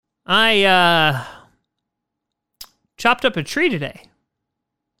I chopped up a tree today.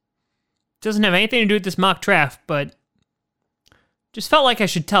 Doesn't have anything to do with this mock draft, but just felt like I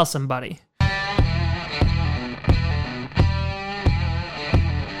should tell somebody.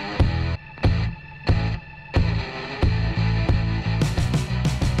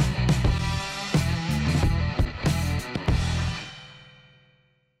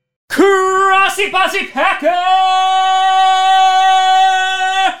 Crossy Posse Packer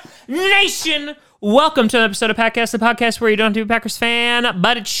Nation! Welcome to an episode of Packcast, the podcast where you don't have to be a Packers fan,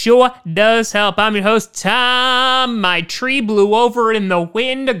 but it sure does help. I'm your host, Tom. My tree blew over in the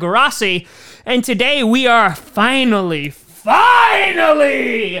wind, Grossi. And today we are finally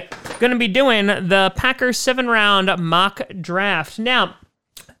going to be doing the Packers 7-round mock draft. Now,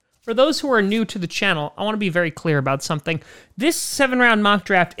 for those who are new to the channel, I want to be very clear about something. This 7-round mock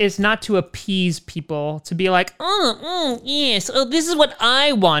draft is not to appease people, to be like, yes, this is what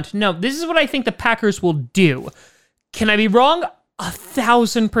I want. No, this is what I think the Packers will do. Can I be wrong?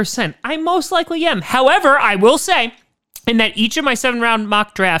 1,000%. I most likely am. However, I will say, in that each of my 7-round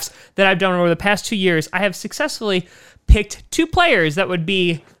mock drafts that I've done over the past 2 years, I have successfully picked 2 players that would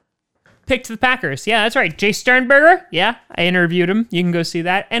be picked the Packers. Yeah, that's right. Jay Sternberger. Yeah, I interviewed him. You can go see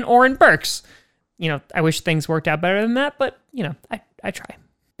that. And Oren Burks. You know, I wish things worked out better than that, but, you know, I try.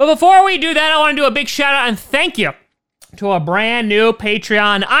 But before we do that, I want to do a big shout out and thank you to a brand new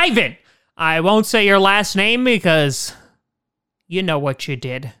Patreon, Ivan. I won't say your last name because you know what you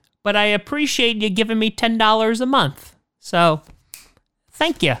did. But I appreciate you giving me $10 a month. So,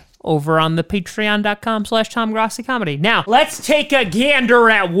 thank you. Over on the patreon.com/TomGrossiComedy. Now, let's take a gander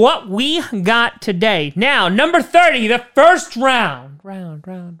at what we got today. Now, number 30, the first round.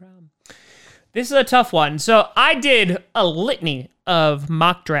 This is a tough one. So, I did a litany of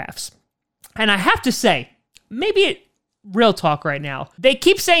mock drafts. And I have to say, real talk right now, they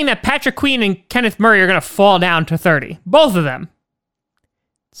keep saying that Patrick Queen and Kenneth Murray are going to fall down to 30. Both of them.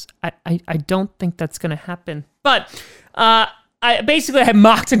 I don't think that's going to happen. But, I basically had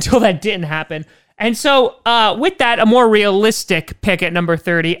mocked until that didn't happen. And so with that, a more realistic pick at number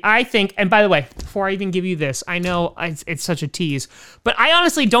 30, I think, and by the way, before I even give you this, I know it's such a tease, but I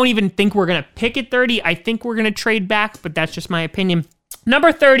honestly don't even think we're going to pick at 30. I think we're going to trade back, but that's just my opinion.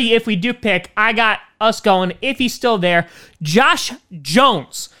 Number 30, if we do pick, I got us going, if he's still there, Josh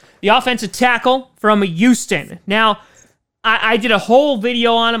Jones, the offensive tackle from Houston. Now, I did a whole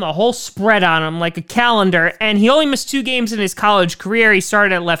video on him, a whole spread on him, like a calendar, and he only missed 2 games in his college career. He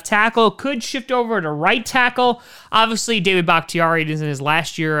started at left tackle, could shift over to right tackle. Obviously, David Bakhtiari is in his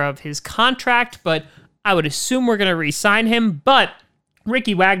last year of his contract, but I would assume we're going to re-sign him. But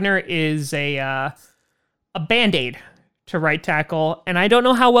Ricky Wagner is a Band-Aid to right tackle, and I don't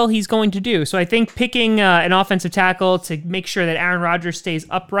know how well he's going to do. So I think picking an offensive tackle to make sure that Aaron Rodgers stays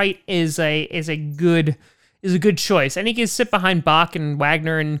upright is a good choice. And he can sit behind Bach and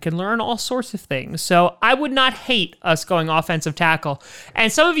Wagner and can learn all sorts of things. So I would not hate us going offensive tackle.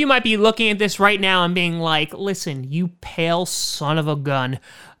 And some of you might be looking at this right now and being like, listen, you pale son of a gun.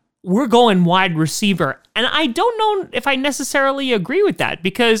 We're going wide receiver. And I don't know if I necessarily agree with that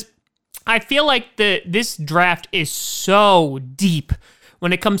because I feel like this draft is so deep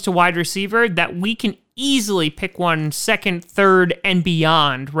when it comes to wide receiver that we can easily pick one second, third, and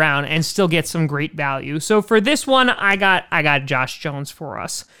beyond round and still get some great value. So for this one, I got Josh Jones for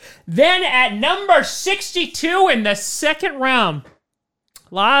us. Then at number 62 in the second round,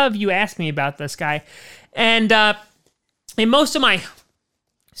 a lot of you asked me about this guy. And in most of my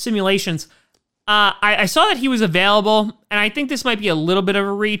simulations, I saw that he was available, and I think this might be a little bit of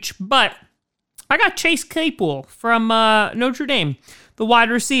a reach, but I got Chase Claypool from Notre Dame, the wide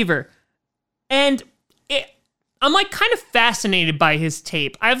receiver. And I'm like kind of fascinated by his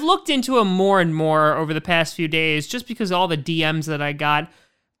tape. I've looked into him more and more over the past few days just because of all the DMs that I got.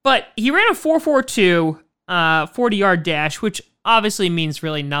 But he ran a 4.42 40-yard dash, which obviously means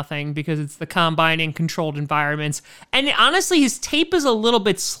really nothing because it's the combine in controlled environments. And honestly, his tape is a little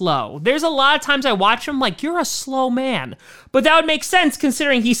bit slow. There's a lot of times I watch him like, you're a slow man. But that would make sense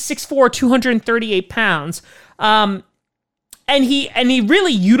considering he's 6'4", 238 pounds. And he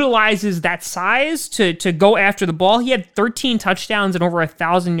really utilizes that size to go after the ball. He had 13 touchdowns and over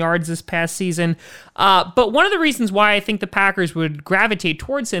 1,000 yards this past season. But one of the reasons why I think the Packers would gravitate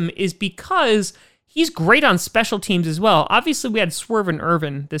towards him is because he's great on special teams as well. Obviously, we had Swervin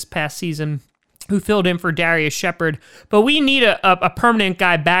Irvin this past season who filled in for Darius Shepard. But we need a permanent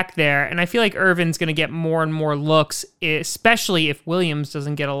guy back there. And I feel like Irvin's going to get more and more looks, especially if Williams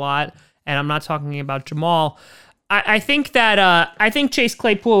doesn't get a lot. And I'm not talking about Jamal. I think that I think Chase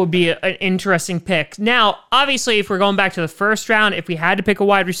Claypool would be an interesting pick. Now, obviously, if we're going back to the first round, if we had to pick a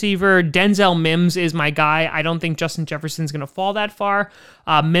wide receiver, Denzel Mims is my guy. I don't think Justin Jefferson's going to fall that far.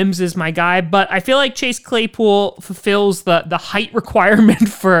 Mims is my guy, but I feel like Chase Claypool fulfills the height requirement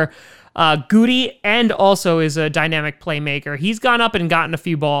for Goody, and also is a dynamic playmaker. He's gone up and gotten a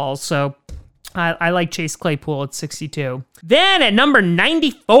few balls, so I like Chase Claypool at 62. Then at number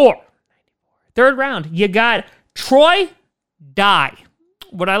 94, third round, you got Troy Dye.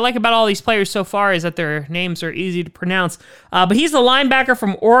 What I like about all these players so far is that their names are easy to pronounce. But he's the linebacker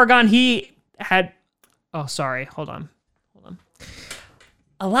from Oregon. He had... Oh, sorry. Hold on.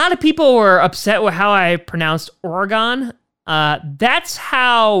 A lot of people were upset with how I pronounced Oregon. That's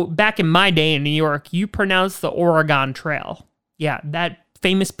how, back in my day in New York, you pronounce the Oregon Trail. Yeah, that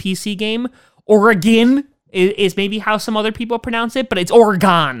famous PC game. Oregon is maybe how some other people pronounce it, but it's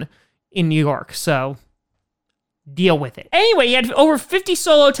Oregon in New York, so deal with it. Anyway, he had over 50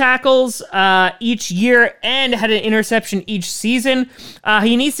 solo tackles each year and had an interception each season.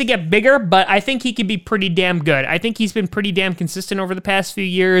 He needs to get bigger, but I think he could be pretty damn good. I think he's been pretty damn consistent over the past few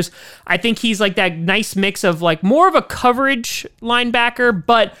years. I think he's like that nice mix of like more of a coverage linebacker,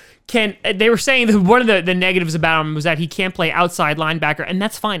 but they were saying that one of the negatives about him was that he can't play outside linebacker, and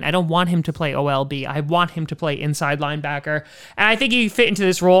that's fine. I don't want him to play OLB. I want him to play inside linebacker, and I think he fit into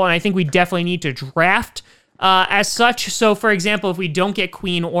this role, and I think we definitely need to draft as such. So, for example, if we don't get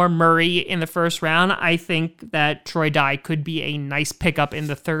Queen or Murray in the first round, I think that Troy Dye could be a nice pickup in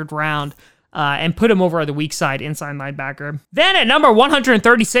the third round and put him over the weak side inside linebacker. Then at number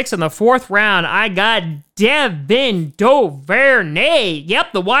 136 in the fourth round, I got Devin Duvernay.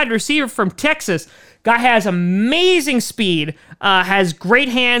 Yep, the wide receiver from Texas. Guy has amazing speed, has great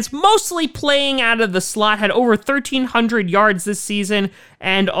hands, mostly playing out of the slot, had over 1,300 yards this season,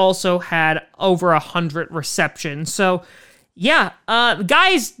 and also had over 100 receptions. So, yeah, the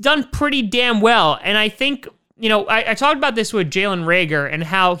guy's done pretty damn well, and I think, you know, I talked about this with Jalen Reagor and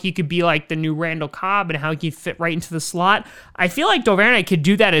how he could be like the new Randall Cobb and how he could fit right into the slot. I feel like Duvernay could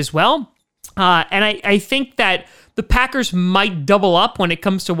do that as well, and I think that the Packers might double up when it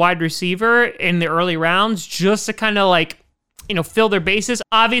comes to wide receiver in the early rounds just to kind of like, you know, fill their bases.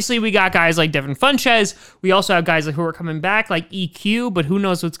 Obviously, we got guys like Devin Funchess. We also have guys who are coming back like EQ, but who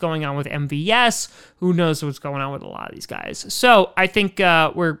knows what's going on with MVS? Who knows what's going on with a lot of these guys? So I think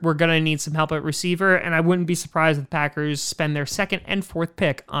we're going to need some help at receiver, and I wouldn't be surprised if the Packers spend their second and fourth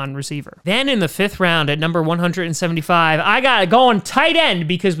pick on receiver. Then in the fifth round at number 175, I got going tight end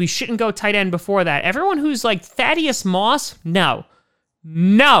because we shouldn't go tight end before that. Everyone who's like Thaddeus Moss, no.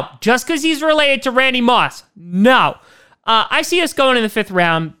 Just because he's related to Randy Moss, no. I see us going in the fifth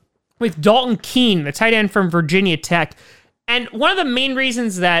round with Dalton Keene, the tight end from Virginia Tech. And one of the main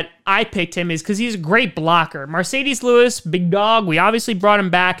reasons that I picked him is because he's a great blocker. Mercedes Lewis, big dog, we obviously brought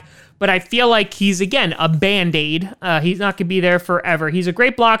him back, but I feel like he's, again, a Band-Aid. He's not going to be there forever. He's a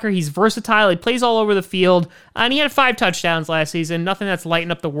great blocker. He's versatile. He plays all over the field. And he had 5 touchdowns last season. Nothing that's lighting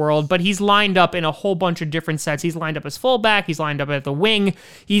up the world, but he's lined up in a whole bunch of different sets. He's lined up as fullback. He's lined up at the wing.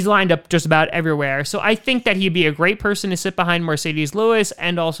 He's lined up just about everywhere. So I think that he'd be a great person to sit behind Mercedes Lewis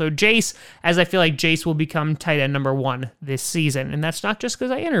and also Jace, as I feel like Jace will become tight end number 1 this season. And that's not just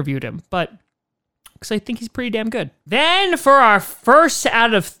because I interviewed him, but because I think he's pretty damn good. Then for our first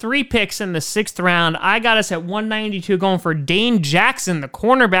out of 3 picks in the 6th round, I got us at 192 going for Dane Jackson, the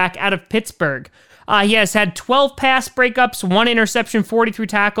cornerback out of Pittsburgh. He has had 12 pass breakups, 1 interception, 43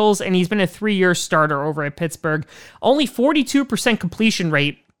 tackles, and he's been a 3-year starter over at Pittsburgh. Only 42% completion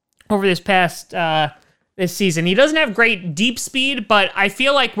rate over this past this season. He doesn't have great deep speed, but I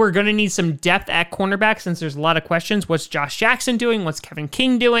feel like we're going to need some depth at cornerback since there's a lot of questions. What's Josh Jackson doing? What's Kevin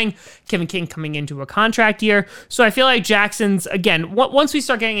King doing? Kevin King coming into a contract year. So I feel like Jackson's, again, once we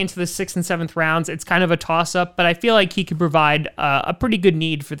start getting into the 6th and 7th rounds, it's kind of a toss-up, but I feel like he could provide a pretty good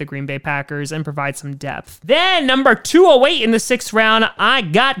need for the Green Bay Packers and provide some depth. Then number 208 in the 6th round, I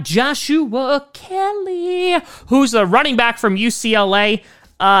got Joshua Kelly, who's a running back from UCLA,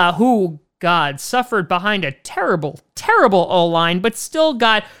 who suffered behind a terrible O-line, but still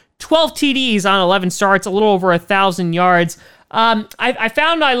got 12 TDs on 11 starts, a little over 1,000 yards. I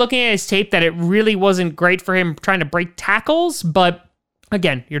found by looking at his tape that it really wasn't great for him trying to break tackles, but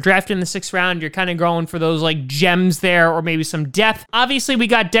again, you're drafted in the 6th round, you're kind of going for those like gems there or maybe some depth. Obviously, we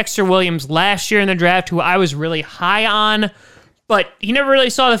got Dexter Williams last year in the draft, who I was really high on, but he never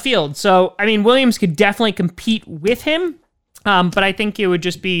really saw the field. So, I mean, Williams could definitely compete with him, but I think it would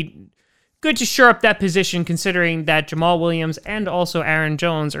just be good to shore up that position considering that Jamal Williams and also Aaron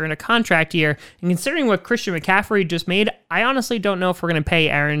Jones are in a contract year. And considering what Christian McCaffrey just made, I honestly don't know if we're going to pay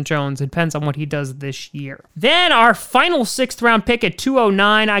Aaron Jones. It depends on what he does this year. Then our final 6th round pick at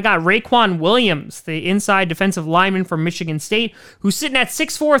 209, I got Raequan Williams, the inside defensive lineman from Michigan State, who's sitting at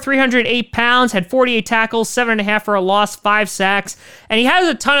 6'4", 308 pounds, had 48 tackles, 7.5 for a loss, 5 sacks, and he has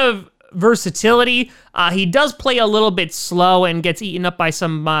a ton of versatility. He does play a little bit slow and gets eaten up by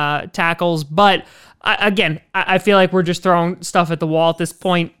some tackles, but I feel like we're just throwing stuff at the wall at this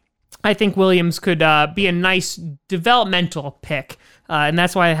point. I think Williams could be a nice developmental pick, and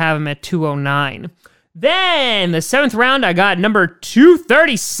that's why I have him at 209. Then the 7th round, I got number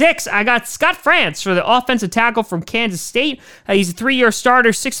 236. I got Scott France for the offensive tackle from Kansas State. He's a 3-year starter,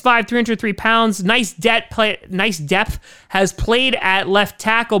 6'5", 303 pounds. Nice depth. Has played at left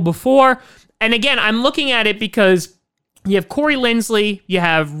tackle before. And again, I'm looking at it because you have Corey Linsley, you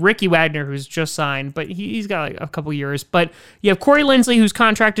have Ricky Wagner, who's just signed, but he's got like a couple years. But you have Corey Linsley, whose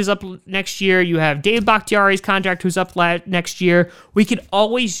contract is up next year. You have Dave Bakhtiari's contract, who's up next year. We could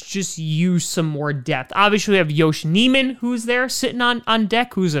always just use some more depth. Obviously, we have Yosh Neiman, who's there sitting on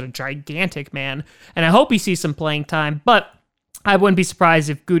deck, who's a gigantic man. And I hope he sees some playing time, but I wouldn't be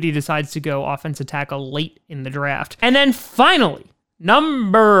surprised if Goody decides to go offensive tackle late in the draft. And then finally,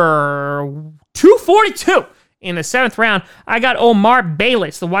 number 242. In the 7th round, I got Omar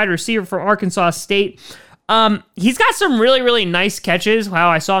Bayless, the wide receiver from Arkansas State. He's got some really, really nice catches. How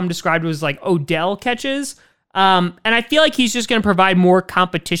I saw him described was like Odell catches. And I feel like he's just going to provide more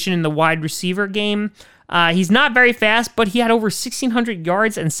competition in the wide receiver game. He's not very fast, but he had over 1,600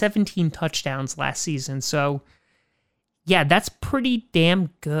 yards and 17 touchdowns last season. So, yeah, that's pretty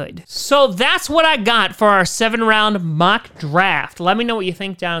damn good. So that's what I got for our 7-round mock draft. Let me know what you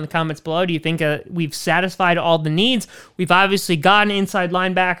think down in the comments below. Do you think we've satisfied all the needs? We've obviously got an inside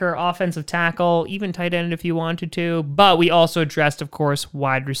linebacker, offensive tackle, even tight end if you wanted to, but we also addressed, of course,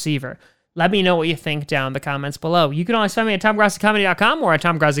 wide receiver. Let me know what you think down in the comments below. You can always find me at TomGrassiComedy.com or at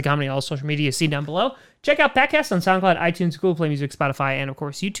TomGrassiComedy on all social media seen down below. Check out podcasts on SoundCloud, iTunes, Google Play Music, Spotify, and of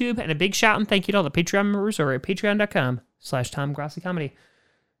course YouTube. And a big shout and thank you to all the Patreon members over at patreon.com/TomGrassiComedy.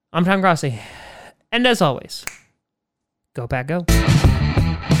 I'm Tom Grassi. And as always, go Pack Go.